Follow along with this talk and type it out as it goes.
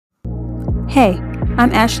Hey,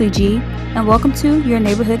 I'm Ashley G, and welcome to your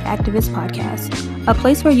Neighborhood Activist Podcast, a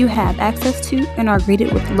place where you have access to and are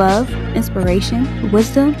greeted with love, inspiration,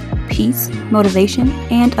 wisdom, peace, motivation,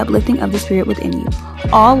 and uplifting of the spirit within you,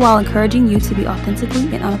 all while encouraging you to be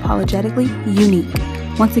authentically and unapologetically unique.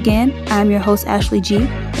 Once again, I'm your host, Ashley G,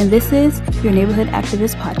 and this is your Neighborhood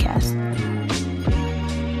Activist Podcast.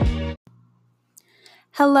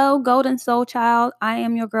 Hello, Golden Soul Child. I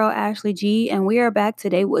am your girl, Ashley G, and we are back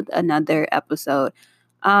today with another episode.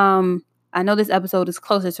 I know this episode is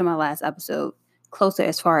closer to my last episode, closer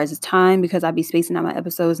as far as time because I be spacing out my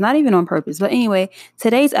episodes, not even on purpose. But anyway,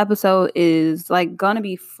 today's episode is gonna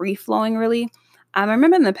be free flowing, really. I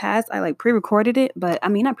remember in the past I pre-recorded it, but I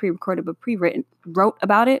mean not pre-recorded, but wrote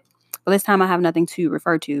about it. But this time I have nothing to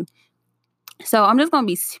refer to, so I'm just gonna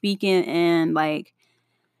be speaking and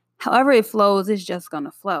however it flows, it's just going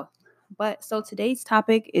to flow. But so today's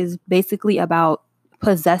topic is basically about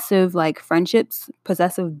possessive friendships,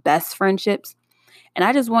 possessive best friendships. And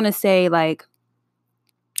I just want to say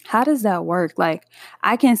how does that work?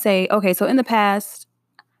 I can say, okay, so in the past,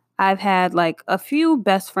 I've had a few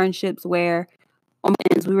best friendships where on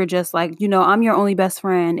ends we were just I'm your only best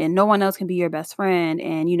friend and no one else can be your best friend.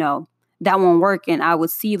 And, that won't work. And I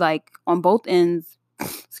would see on both ends,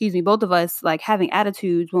 both of us having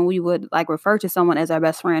attitudes when we would refer to someone as our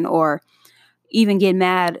best friend or even get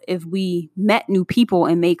mad if we met new people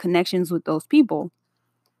and made connections with those people.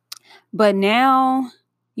 But now,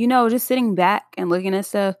 just sitting back and looking at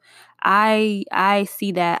stuff, I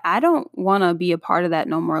see that I don't want to be a part of that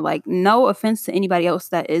no more. No offense to anybody else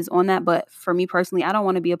that is on that, but for me personally, I don't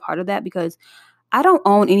want to be a part of that because I don't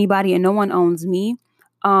own anybody and no one owns me.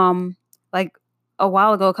 A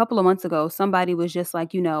while ago, a couple of months ago, somebody was just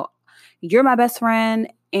you're my best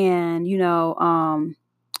friend and, you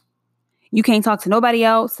can't talk to nobody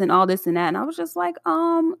else and all this and that. And I was just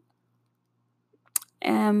am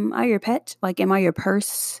I your pet? Am I your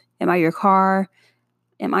purse? Am I your car?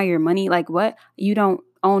 Am I your money? What? You don't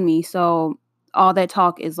own me. So all that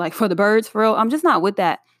talk is for the birds, for real. I'm just not with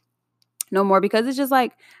that no more because it's just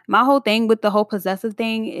my whole thing with the whole possessive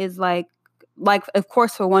thing is of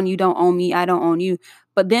course, for one, you don't own me, I don't own you.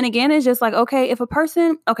 But then again, it's just okay, if a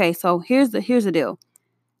person, okay, so here's the deal,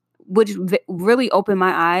 which really opened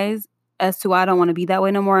my eyes as to why I don't want to be that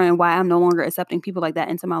way no more and why I'm no longer accepting people like that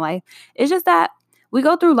into my life. It's just that we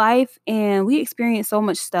go through life and we experience so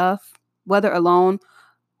much stuff, whether alone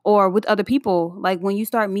or with other people. When you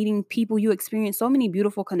start meeting people, you experience so many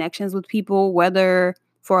beautiful connections with people, whether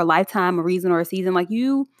for a lifetime, a reason, or a season.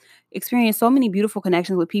 You experience so many beautiful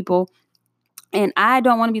connections with people. And I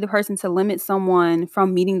don't want to be the person to limit someone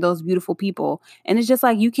from meeting those beautiful people. And it's just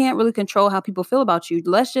you can't really control how people feel about you.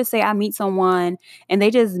 Let's just say I meet someone and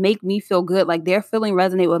they just make me feel good. Their feeling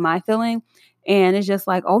resonate with my feeling. And it's just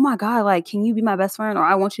oh my God, can you be my best friend? Or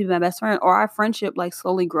I want you to be my best friend. Or our friendship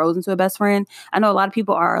slowly grows into a best friend. I know a lot of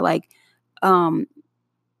people are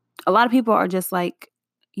just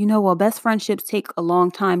well, best friendships take a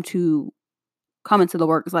long time to come into the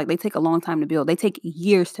work. It's they take a long time to build. They take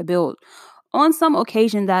years to build. On some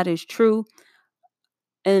occasion, that is true.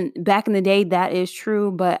 And back in the day, that is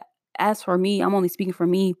true. But as for me, I'm only speaking for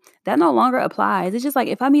me, that no longer applies. It's just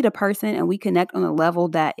if I meet a person and we connect on a level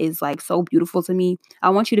that is so beautiful to me, I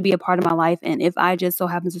want you to be a part of my life. And if I just so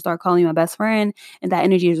happen to start calling you my best friend and that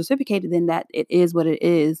energy is reciprocated, then that it is what it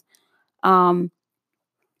is.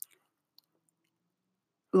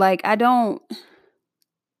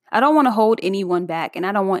 I don't want to hold anyone back, and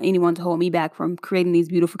I don't want anyone to hold me back from creating these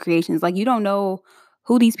beautiful creations. You don't know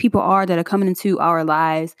who these people are that are coming into our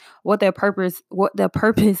lives, what their purpose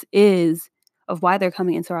is of why they're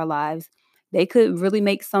coming into our lives. They could really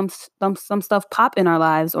make some stuff pop in our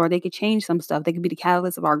lives, or they could change some stuff. They could be the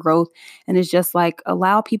catalyst of our growth. And it's just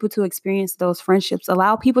allow people to experience those friendships,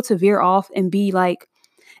 allow people to veer off and be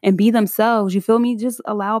themselves. You feel me? Just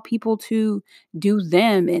allow people to do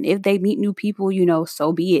them. And if they meet new people,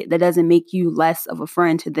 so be it. That doesn't make you less of a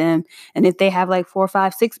friend to them. And if they have 4,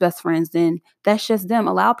 5, 6 best friends, then that's just them.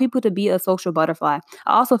 Allow people to be a social butterfly.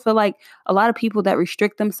 I also feel a lot of people that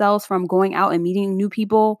restrict themselves from going out and meeting new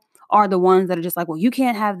people are the ones that are just well, you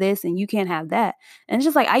can't have this and you can't have that. And it's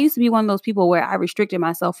just I used to be one of those people where I restricted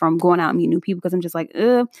myself from going out and meeting new people because I'm just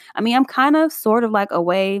I'm kind of sort of a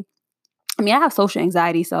way. I have social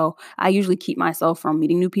anxiety, so I usually keep myself from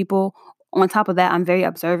meeting new people. On top of that, I'm very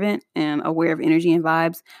observant and aware of energy and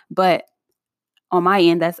vibes. But on my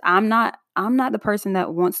end, I'm not the person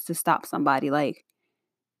that wants to stop somebody.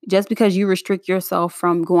 Just because you restrict yourself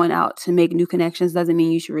from going out to make new connections doesn't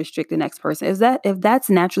mean you should restrict the next person. If that's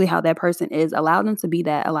naturally how that person is, allow them to be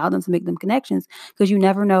that, allow them to make them connections, because you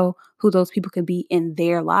never know who those people could be in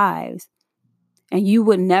their lives. And you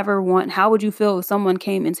would never want, how would you feel if someone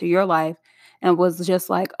came into your life and was just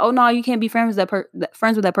like, oh no, you can't be friends with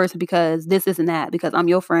friends with that person because this and that, because I'm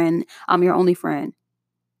your friend, I'm your only friend.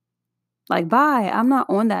 Like, bye. I'm not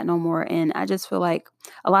on that no more. And I just feel like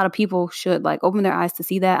a lot of people should like open their eyes to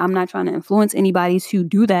see that. I'm not trying to influence anybody to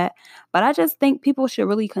do that, but I just think people should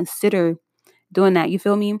really consider doing that. You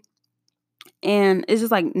feel me? And it's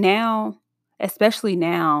just like now, especially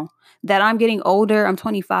now that I'm getting older, I'm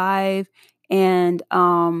 25, and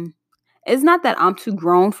it's not that I'm too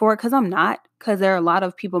grown for it, because I'm not, because there are a lot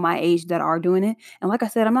of people my age that are doing it. And like I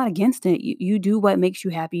said, I'm not against it. You do what makes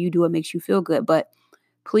you happy, you do what makes you feel good. But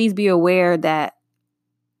please be aware that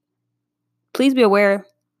please be aware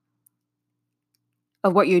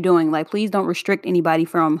of what you're doing. Like, please don't restrict anybody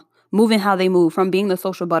from moving how they move, from being the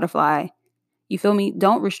social butterfly. You feel me?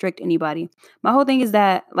 Don't restrict anybody. My whole thing is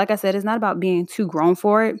that, like I said, it's not about being too grown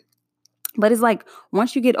for it. But it's like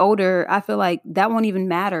once you get older, I feel like that won't even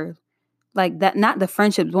matter. Like that, not the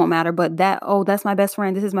friendships won't matter, but that, oh, that's my best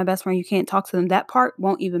friend. This is my best friend. You can't talk to them. That part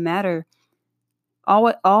won't even matter. All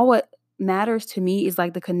what matters to me is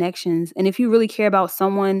like the connections. And if you really care about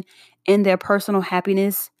someone in their personal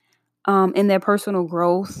happiness, in their personal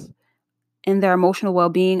growth, in their emotional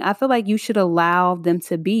well-being, I feel like you should allow them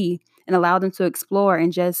to be and allow them to explore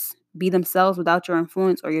and just be themselves without your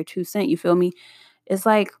influence or your 2 cents. You feel me? It's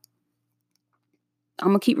like, I'm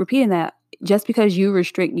gonna keep repeating that. Just because you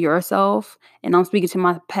restrict yourself, and I'm speaking to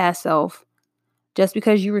my past self, just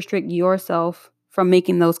because you restrict yourself from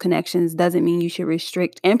making those connections doesn't mean you should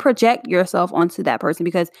restrict and project yourself onto that person,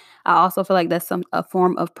 because I also feel like that's a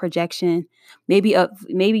form of projection. Maybe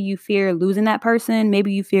you fear losing that person,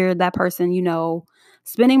 maybe you fear that person,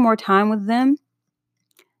 spending more time with them.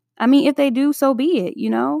 I mean, if they do, so be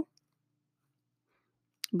it.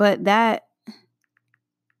 But that,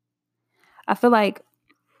 I feel like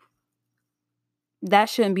that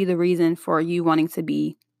shouldn't be the reason for you wanting to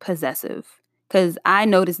be possessive. Because I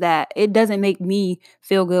noticed that it doesn't make me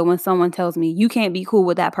feel good when someone tells me you can't be cool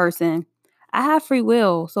with that person. I have free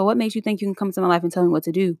will. So what makes you think you can come into my life and tell me what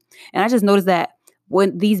to do? And I just noticed that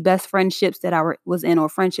when these best friendships that was in, or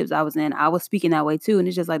friendships I was in, I was speaking that way too. And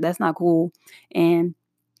it's just like, that's not cool. And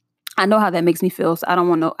I know how that makes me feel. So I don't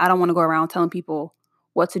want to go around telling people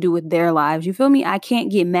what to do with their lives. You feel me? I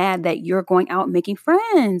can't get mad that you're going out making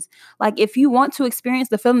friends. Like, if you want to experience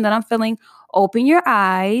the feeling that I'm feeling, open your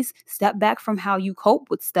eyes, step back from how you cope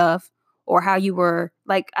with stuff, or how you were,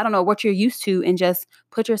 like, I don't know, what you're used to, and just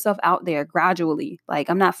put yourself out there gradually. Like,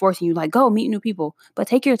 I'm not forcing you, like, go meet new people, but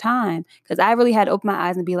take your time. Because I really had to open my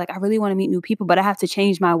eyes and be like, I really want to meet new people, but I have to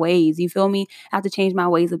change my ways. You feel me? I have to change my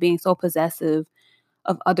ways of being so possessive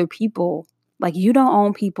of other people. Like, you don't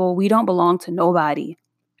own people. We don't belong to nobody.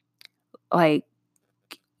 Like,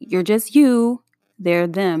 you're just you, they're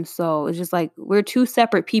them. So it's just like, we're two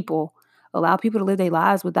separate people. Allow people to live their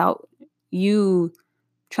lives without you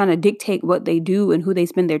trying to dictate what they do and who they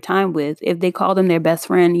spend their time with. If they call them their best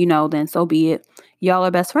friend, then so be it. Y'all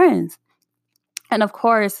are best friends. And of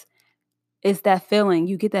course, it's that feeling.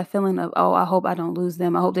 You get that feeling of, oh, I hope I don't lose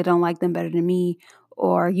them. I hope they don't like them better than me.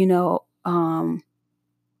 Or, you're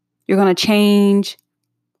going to change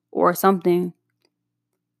or something.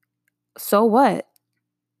 So what?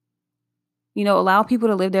 Allow people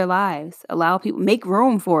to live their lives. Allow people, make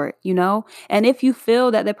room for it. And if you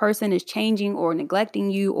feel that the person is changing or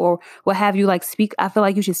neglecting you or what have you, like, I feel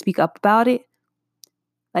like you should speak up about it.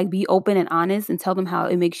 Like, be open and honest and tell them how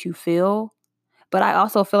it makes you feel. But I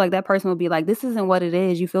also feel like that person will be like, this isn't what it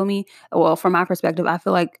is. You feel me? Well, from my perspective, I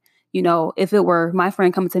feel like, if it were my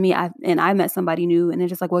friend coming to me and I met somebody new and they're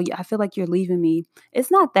just like, well, I feel like you're leaving me.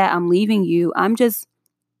 It's not that I'm leaving you.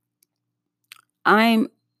 I'm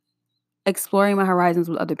exploring my horizons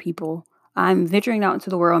with other people. I'm venturing out into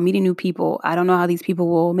the world, meeting new people. I don't know how these people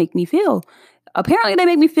will make me feel. Apparently, they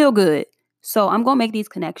make me feel good. So I'm going to make these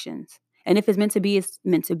connections. And if it's meant to be, it's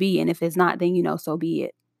meant to be. And if it's not, then, so be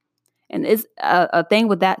it. And it's a thing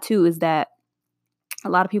with that, too, is that a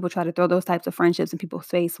lot of people try to throw those types of friendships in people's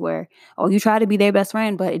face where, oh, you tried to be their best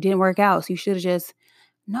friend, but it didn't work out. So you should have just,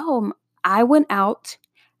 no, I went out.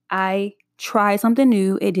 I tried something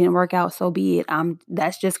new. It didn't work out. So be it.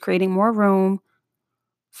 That's just creating more room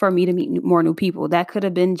for me to meet more new people. That could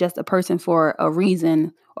have been just a person for a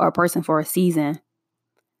reason or a person for a season.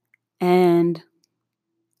 And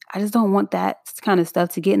I just don't want that kind of stuff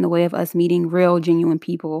to get in the way of us meeting real, genuine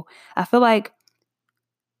people. I feel like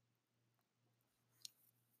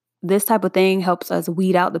this type of thing helps us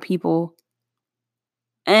weed out the people.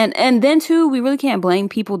 And then too, we really can't blame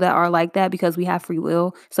people that are like that because we have free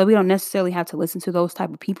will. So we don't necessarily have to listen to those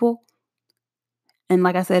type of people. And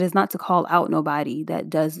like I said, it's not to call out nobody that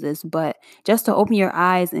does this, but just to open your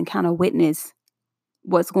eyes and kind of witness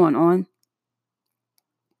what's going on.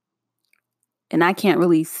 And I can't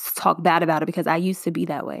really talk bad about it because I used to be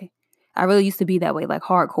that way. I really used to be that way, like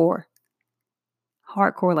hardcore.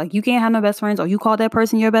 Hardcore. Like, you can't have no best friends, or you call that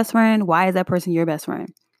person your best friend. Why is that person your best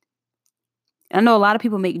friend? I know a lot of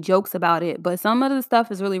people make jokes about it, but some of the stuff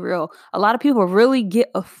is really real. A lot of people really get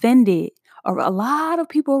offended, or a lot of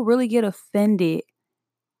people really get offended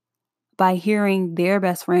by hearing their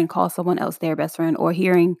best friend call someone else their best friend, or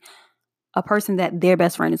hearing a person that their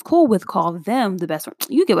best friend is cool with call them the best friend.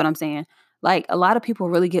 You get what I'm saying? Like, a lot of people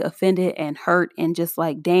really get offended and hurt and just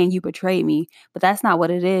like, dang, you betrayed me. But that's not what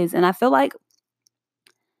it is. And I feel like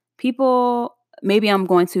people, maybe I'm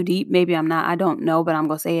going too deep, maybe I'm not, I don't know, but I'm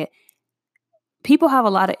going to say it. People have a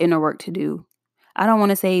lot of inner work to do. I don't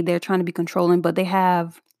want to say they're trying to be controlling, but they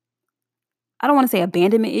have, I don't want to say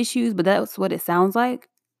abandonment issues, but that's what it sounds like.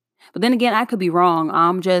 But then again, I could be wrong.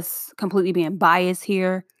 I'm just completely being biased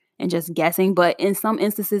here and just guessing. But in some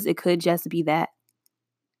instances, it could just be that.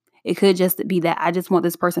 It could just be that I just want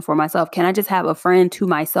this person for myself. Can I just have a friend to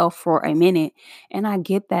myself for a minute? And I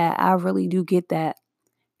get that. I really do get that.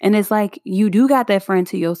 And it's like, you do got that friend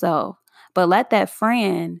to yourself, but let that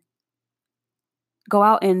friend go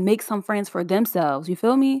out and make some friends for themselves. You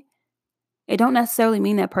feel me? It don't necessarily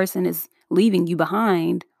mean that person is leaving you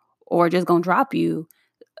behind or just gonna drop you.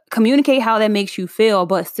 Communicate how that makes you feel,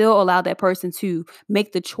 but still allow that person to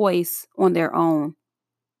make the choice on their own,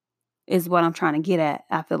 is what I'm trying to get at.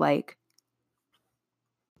 I feel like,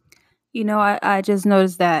 I just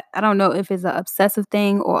noticed that I don't know if it's an obsessive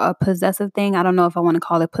thing or a possessive thing. I don't know if I want to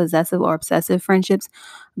call it possessive or obsessive friendships.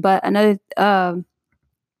 But I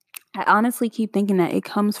honestly keep thinking that it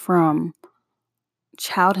comes from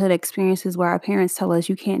childhood experiences where our parents tell us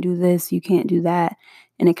you can't do this, you can't do that.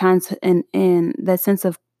 And it kind of, and that sense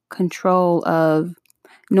of control of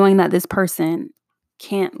knowing that this person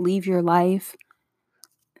can't leave your life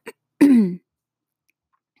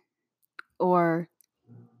or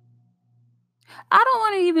I don't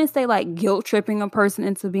want to even say like guilt tripping a person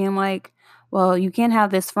into being like, well, you can't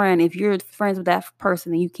have this friend. If you're friends with that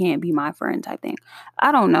person, then you can't be my friend type thing.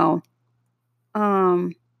 I don't know.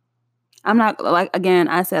 Um, I'm not, like, again,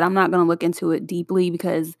 I said I'm not going to look into it deeply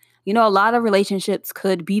because, a lot of relationships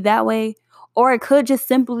could be that way, or it could just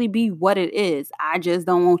simply be what it is. I just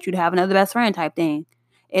don't want you to have another best friend type thing.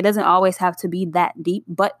 It doesn't always have to be that deep,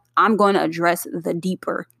 but I'm going to address the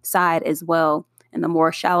deeper side as well and the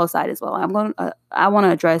more shallow side as well. I want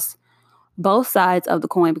to address both sides of the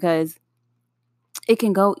coin because it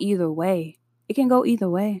can go either way. It can go either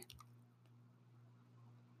way.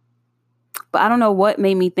 But I don't know what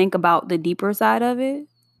made me think about the deeper side of it,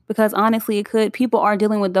 because honestly, people are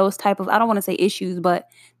dealing with those type of, I don't want to say issues, but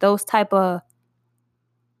those type of,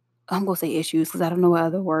 I'm going to say issues because I don't know what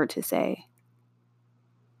other word to say.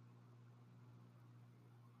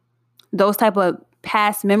 Those type of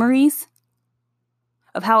past memories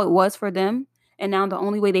of how it was for them. And now the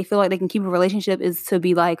only way they feel like they can keep a relationship is to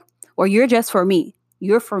be like, well, you're just for me.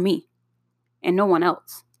 You're for me and no one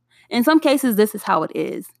else. In some cases, this is how it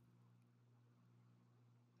is.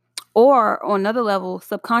 Or on another level,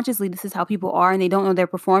 subconsciously, this is how people are and they don't know they're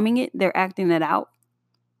performing it. They're acting it out.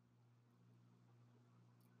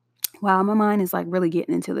 Wow, my mind is like really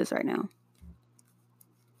getting into this right now.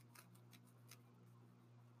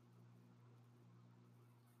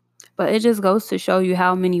 But it just goes to show you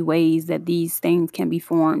how many ways that these things can be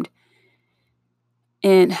formed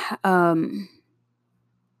and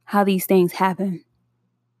how these things happen.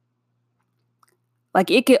 Like,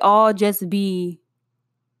 it could all just be,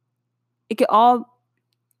 it could all,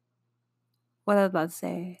 what I was about to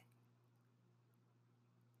say.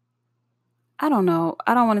 I don't know.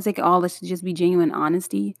 I don't want to take it all. This to just be genuine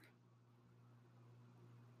honesty.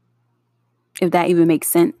 If that even makes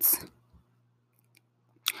sense.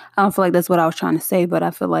 I don't feel like that's what I was trying to say, but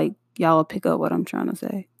I feel like y'all will pick up what I'm trying to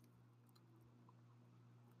say.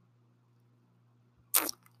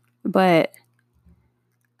 But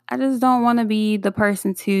I just don't want to be the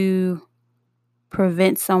person to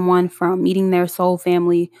prevent someone from meeting their soul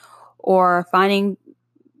family or finding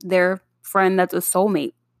their friend that's a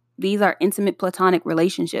soulmate. These are intimate platonic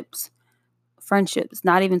relationships, friendships,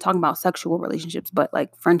 not even talking about sexual relationships, but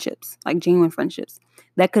like friendships, like genuine friendships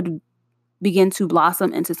that could begin to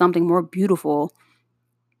blossom into something more beautiful.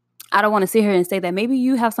 I don't want to sit here and say that maybe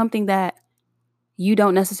you have something that you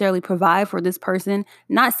don't necessarily provide for this person.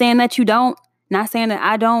 Not saying that you don't, not saying that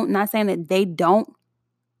I don't, not saying that they don't,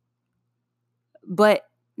 but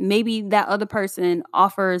maybe that other person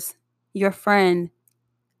offers your friend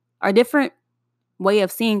a different way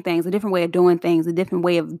of seeing things, a different way of doing things, a different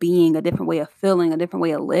way of being, a different way of feeling, a different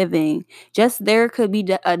way of living. Just there could be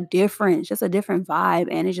a difference, just a different vibe.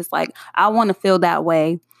 And it's just like, I want to feel that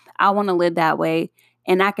way. I want to live that way.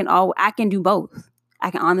 And I can do both.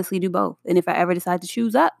 I can honestly do both. And if I ever decide to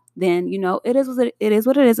choose up, then, it is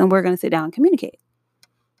what it is. And we're going to sit down and communicate.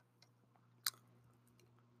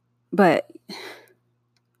 But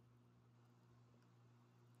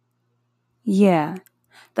yeah,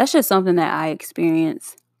 that's just something that I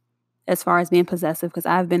experience as far as being possessive, because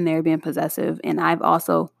I've been there being possessive, and I've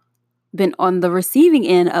also been on the receiving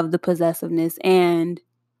end of the possessiveness. And,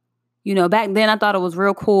 back then I thought it was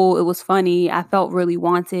real cool. It was funny. I felt really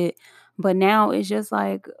wanted. But now it's just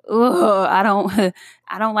like, ugh, I don't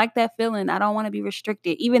I don't like that feeling. I don't want to be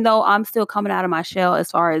restricted, even though I'm still coming out of my shell as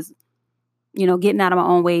far as, getting out of my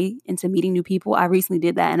own way into meeting new people. I recently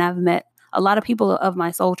did that, and I've met a lot of people of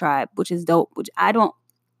my soul tribe, which is dope,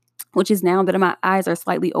 which is now that my eyes are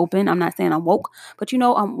slightly open. I'm not saying I'm woke, but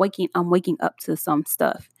I'm waking up to some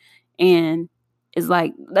stuff. And it's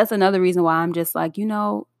like, that's another reason why I'm just like,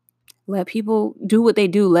 let people do what they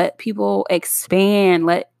do. Let people expand,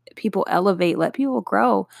 let people elevate, let people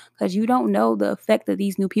grow, because you don't know the effect that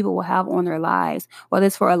these new people will have on their lives, whether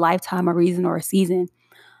it's for a lifetime, a reason, or a season.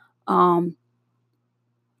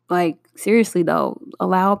 Like, seriously though,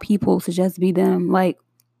 allow people to just be them. Like,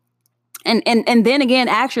 and then again,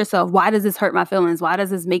 ask yourself, why does this hurt my feelings? Why does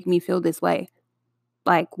this make me feel this way?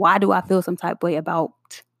 Like, why do I feel some type of way about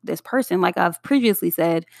this person? Like I've previously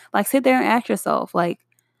said, like, sit there and ask yourself, like,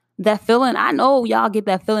 that feeling. I know y'all get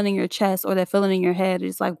that feeling in your chest or that feeling in your head.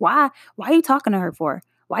 It's like, why are you talking to her for?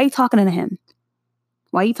 Why are you talking to him?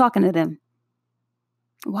 Why are you talking to them?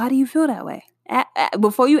 Why do you feel that way?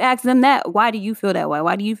 Before you ask them that, why do you feel that way?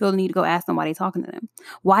 Why do you feel the need to go ask them why they're talking to them?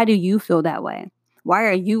 Why do you feel that way? Why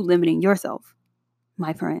are you limiting yourself,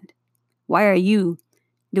 my friend? Why are you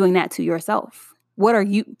doing that to yourself?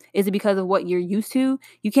 Is it because of what you're used to?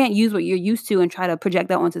 You can't use what you're used to and try to project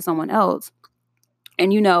that onto someone else.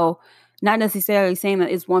 And, not necessarily saying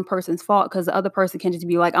that it's one person's fault, because the other person can just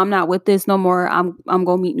be like, I'm not with this no more. I'm going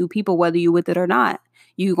to meet new people, whether you're with it or not.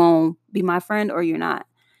 You going to be my friend or you're not.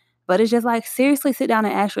 But it's just like, seriously, sit down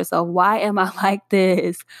and ask yourself, why am I like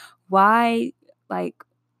this? Why, like,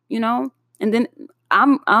 and then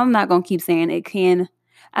I'm not going to keep saying it can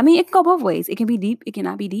go both ways. It can be deep. It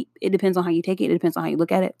cannot be deep. It depends on how you take it. It depends on how you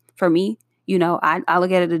look at it. For me, I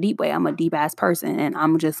look at it a deep way. I'm a deep ass person, and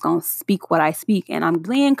I'm just going to speak what I speak. And I'm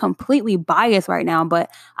being completely biased right now, but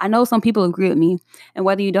I know some people agree with me. And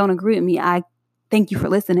whether you don't agree with me, I thank you for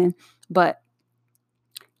listening. But,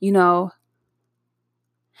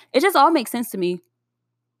 it just all makes sense to me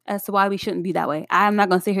as to why we shouldn't be that way. I'm not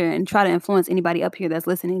going to sit here and try to influence anybody up here that's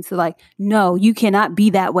listening to, like, no, you cannot be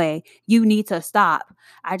that way. You need to stop.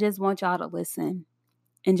 I just want y'all to listen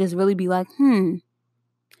and just really be like, And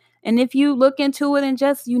if you look into it and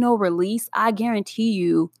just, release, I guarantee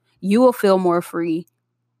you will feel more free.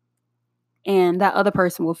 And that other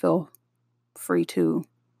person will feel free too,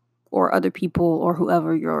 or other people or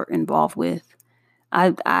whoever you're involved with.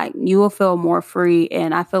 You will feel more free,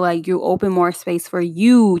 and I feel like you open more space for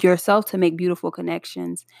you yourself to make beautiful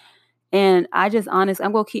connections. And I'm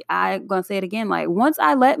gonna say it again. Like, once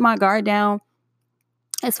I let my guard down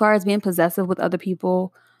as far as being possessive with other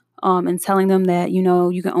people, and telling them that, you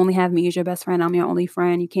can only have me as your best friend. I'm your only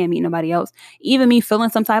friend. You can't meet nobody else. Even me feeling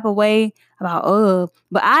some type of way about,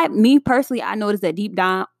 but me personally, I noticed that deep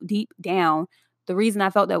down, the reason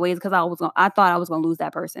I felt that way is because I thought I was gonna lose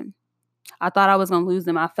that person. I thought I was going to lose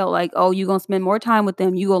them. I felt like, you're going to spend more time with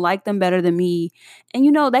them. You're going to like them better than me.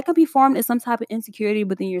 And, that could be formed as some type of insecurity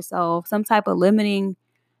within yourself, some type of limiting,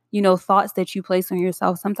 thoughts that you place on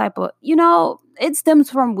yourself, some type of, it stems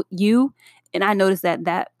from you. And I noticed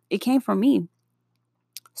that it came from me.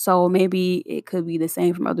 So maybe it could be the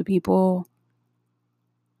same from other people,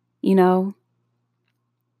 But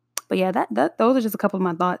yeah, those are just a couple of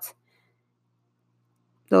my thoughts.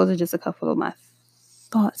 Those are just a couple of my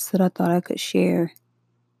thoughts that I thought I could share,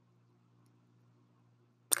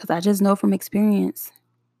 because I just know from experience,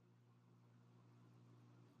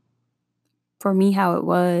 for me, how it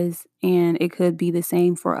was, and it could be the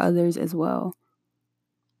same for others as well.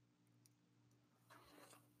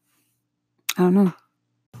 I don't know.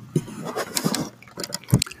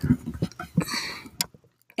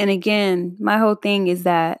 And again, my whole thing is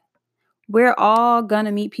that we're all going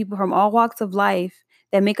to meet people from all walks of life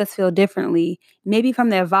that make us feel differently, maybe from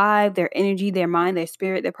their vibe, their energy, their mind, their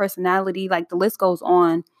spirit, their personality, like the list goes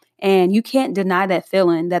on. And you can't deny that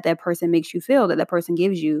feeling that person makes you feel, that person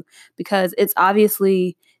gives you, because it's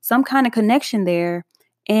obviously some kind of connection there.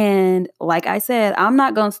 And like I said, I'm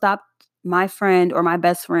not going to stop my friend or my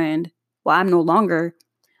best friend, well, I'm no longer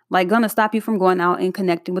like gonna stop you from going out and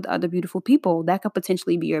connecting with other beautiful people. That could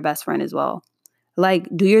potentially be your best friend as well. Like,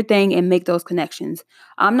 do your thing and make those connections.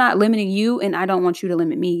 I'm not limiting you, and I don't want you to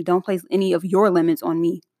limit me. Don't place any of your limits on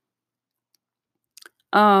me.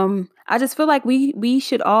 I just feel like we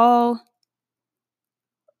should all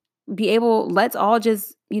be able, let's all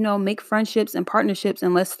just, make friendships and partnerships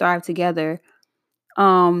and let's thrive together.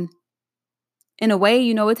 Um, in a way,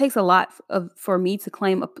 it takes a lot for me to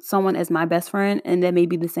claim someone as my best friend, and that may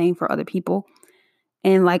be the same for other people.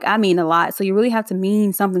 And like, I mean a lot. So you really have to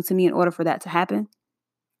mean something to me in order for that to happen.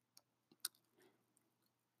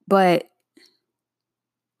 But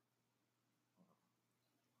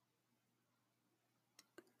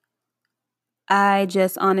I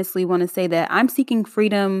just honestly want to say that I'm seeking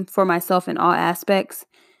freedom for myself in all aspects.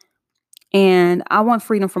 And I want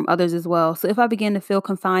freedom from others as well. So if I begin to feel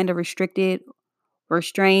confined or restricted or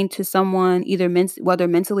restrained to someone, either whether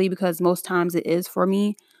mentally, because most times it is for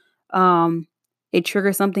me, um, it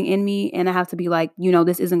triggers something in me, and I have to be like,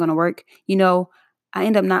 this isn't going to work. I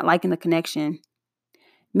end up not liking the connection.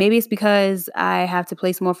 Maybe it's because I have to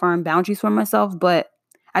place more firm boundaries for myself, but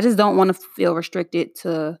I just don't want to feel restricted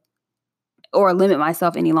to or limit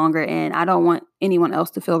myself any longer. And I don't want anyone else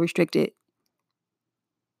to feel restricted.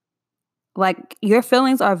 Like, your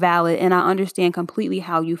feelings are valid, and I understand completely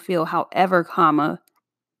how you feel. However, I'm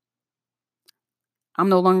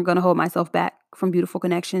no longer going to hold myself back from beautiful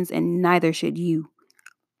connections, and neither should you.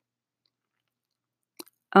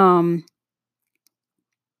 Um,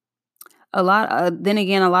 then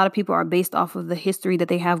again, a lot of people are based off of the history that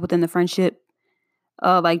they have within the friendship.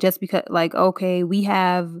 Like, just because, like, okay, we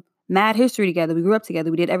have mad history together. We grew up together.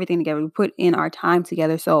 We did everything together. We put in our time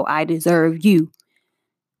together. So I deserve you.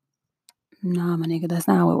 Nah, my nigga, that's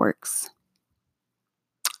not how it works.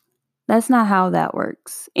 That's not how that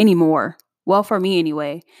works anymore. Well, for me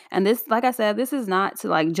anyway. And this, like I said, this is not to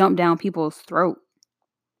like jump down people's throat.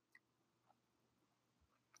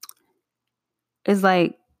 It's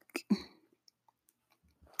like,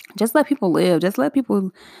 just let people live. Just let people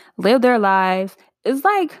live their lives. It's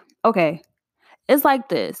like, okay, it's like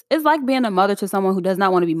this. It's like being a mother to someone who does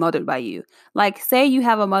not want to be mothered by you. Like, say you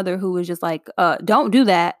have a mother who is just like, don't do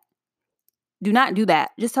that. Do not do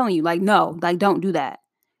that. Just telling you, like, no, like, don't do that.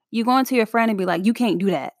 You go into your friend and be like, you can't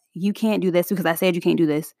do that. You can't do this because I said you can't do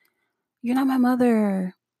this. You're not my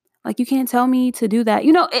mother. Like, you can't tell me to do that.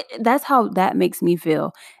 That's how that makes me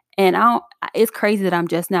feel. And it's crazy that I'm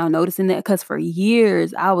just now noticing that, because for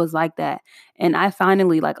years I was like that. And I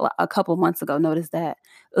finally, like a couple months ago, noticed that,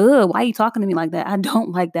 why are you talking to me like that? I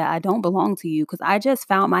don't like that. I don't belong to you, because I just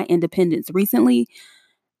found my independence recently.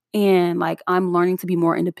 And like, I'm learning to be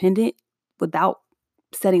more independent without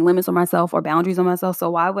setting limits on myself or boundaries on myself. So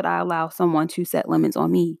why would I allow someone to set limits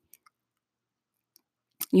on me?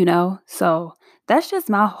 So that's just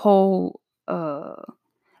my whole uh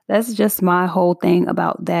that's just my whole thing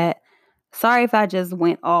about that. Sorry if I just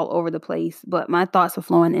went all over the place, but my thoughts are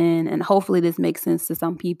flowing in, and hopefully this makes sense to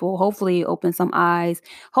some people. Hopefully it opens some eyes.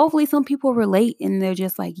 Hopefully some people relate and they're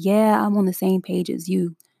just like, yeah, I'm on the same page as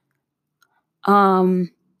you. um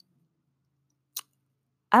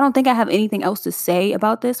I don't think I have anything else to say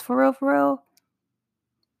about this, for real, for real.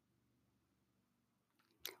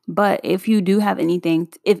 But if you do have anything,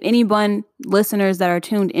 if anyone, listeners that are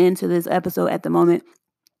tuned into this episode at the moment,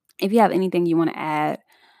 if you have anything you want to add,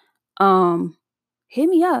 um, hit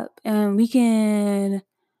me up and we can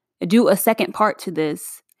do a second part to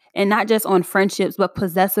this. And not just on friendships, but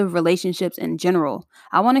possessive relationships in general.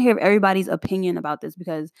 I want to hear everybody's opinion about this,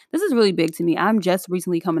 because this is really big to me. I'm just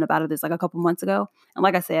recently coming up out of this like a couple months ago. And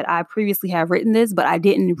like I said, I previously have written this, but I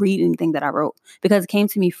didn't read anything that I wrote because it came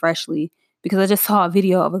to me freshly. Because I just saw a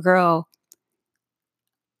video of a girl.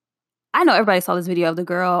 I know everybody saw this video of the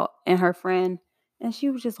girl and her friend, and she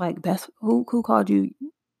was just like, "Best, who called you?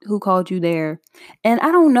 Who called you there?" And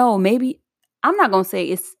I don't know. Maybe I'm not gonna say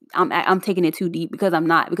it's. I'm taking it too deep, because I'm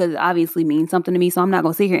not, because it obviously means something to me. So I'm not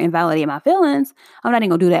gonna sit here and invalidate my feelings. I'm not even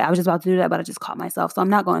gonna do that. I was just about to do that, but I just caught myself. So I'm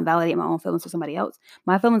not gonna invalidate my own feelings for somebody else.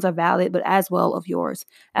 My feelings are valid, but as well of yours,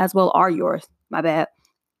 as well are yours. My bad.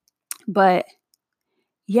 But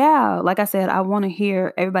yeah, like I said, I want to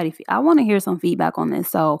hear everybody. I want to hear some feedback on this.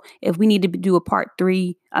 So if we need to do a part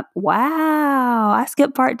 3, wow, I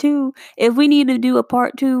skipped part 2. If we need to do a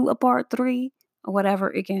part 2, a part 3, or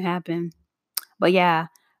whatever, it can happen. But yeah,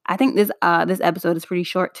 I think this episode is pretty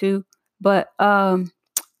short too. But yeah,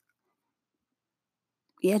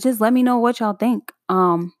 just let me know what y'all think.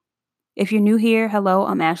 If you're new here, hello,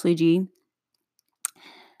 I'm Ashley G.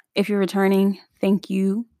 If you're returning, thank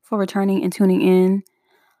you for returning and tuning in.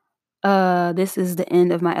 This is the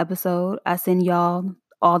end of my episode. I send y'all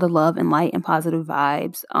all the love and light and positive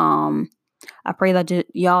vibes. I pray that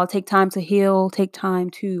y'all take time to heal, take time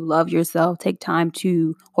to love yourself, take time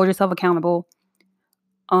to hold yourself accountable.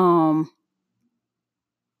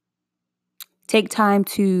 Take time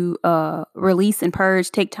to release and purge.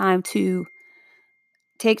 Take time to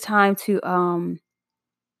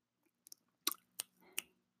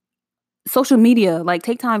social media, like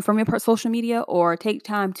take time from your social media, or take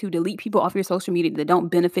time to delete people off your social media that don't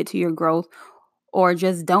benefit to your growth or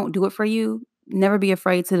just don't do it for you. Never be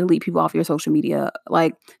afraid to delete people off your social media,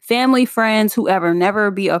 like family, friends, whoever. Never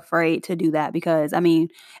be afraid to do that, because I mean,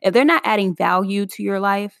 if they're not adding value to your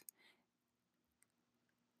life,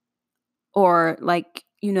 or like,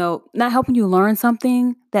 not helping you learn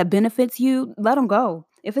something that benefits you, let them go.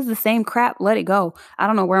 If it's the same crap, let it go. I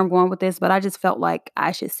don't know where I'm going with this, but I just felt like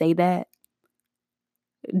I should say that.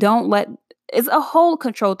 Don't let It's a whole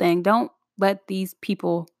control thing. Don't let these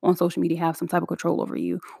people on social media have some type of control over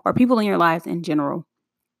you, or people in your lives in general.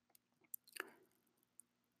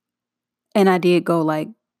 And I did go like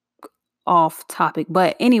off topic,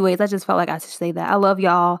 but anyways, I just felt like I should say that. I love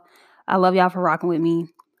y'all. I love y'all for rocking with me.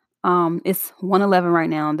 It's 1:11 right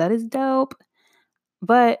now. That is dope.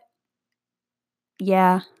 But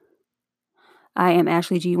yeah, I am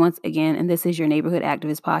Ashley G once again, and this is your Neighborhood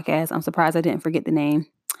Activist Podcast. I'm surprised I didn't forget the name,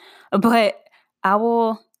 but I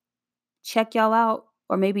will check y'all out,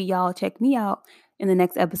 or maybe y'all check me out in the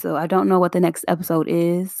next episode. I don't know what the next episode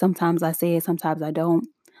is. Sometimes I say it, sometimes I don't.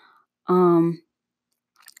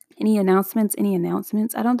 Any announcements?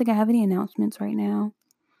 I don't think I have any announcements right now.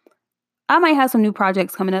 I might have some new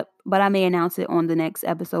projects coming up, but I may announce it on the next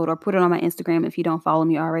episode or put it on my Instagram if you don't follow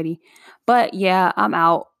me already. But yeah, I'm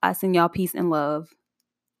out. I send y'all peace and love.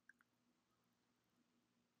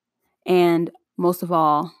 And most of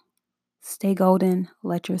all, stay golden,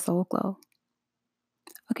 let your soul glow.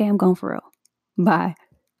 Okay, I'm going for real. Bye.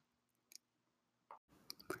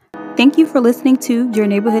 Thank you for listening to Your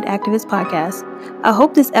Neighborhood Activist Podcast. I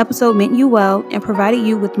hope this episode meant you well and provided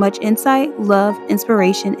you with much insight, love,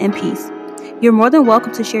 inspiration, and peace. You're more than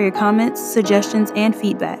welcome to share your comments, suggestions, and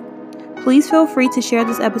feedback. Please feel free to share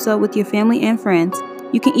this episode with your family and friends.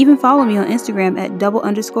 You can even follow me on Instagram at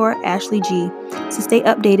 _Ashley G to stay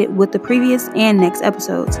updated with the previous and next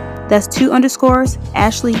episodes. That's 2 underscores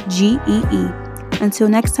Ashley GEE. Until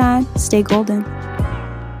next time, stay golden.